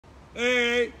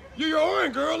Hey, you're your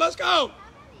orange girl. Let's go.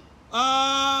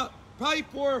 Probably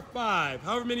 4 or 5.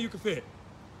 However many you can fit.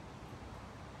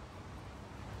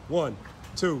 1,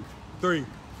 2, 3,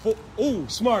 4. Ooh,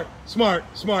 smart.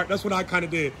 That's what I kind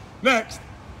of did. Next.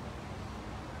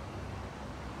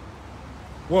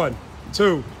 1,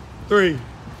 2, 3,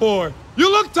 4.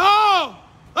 You look tall.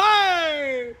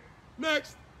 Hey.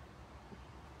 Next.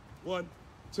 1,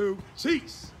 2.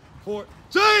 Cheese. 4.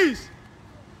 Cheese.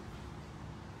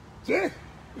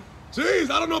 Jeez,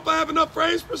 I don't know if I have enough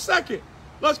frames per second.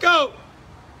 Let's go.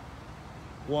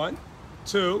 1,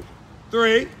 2,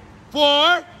 3,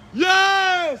 4.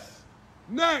 Yes!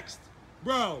 Next.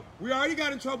 Bro, we already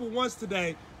got in trouble once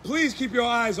today. Please keep your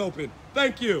eyes open.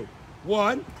 Thank you.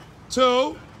 1,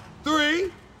 2,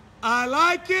 3. I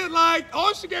like it like,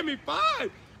 oh, she gave me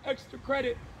 5. Extra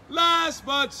credit. Last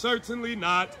but certainly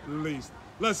not least.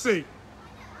 Let's see.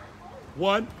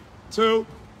 1, 2,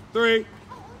 3.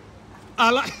 I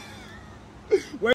like. Wait.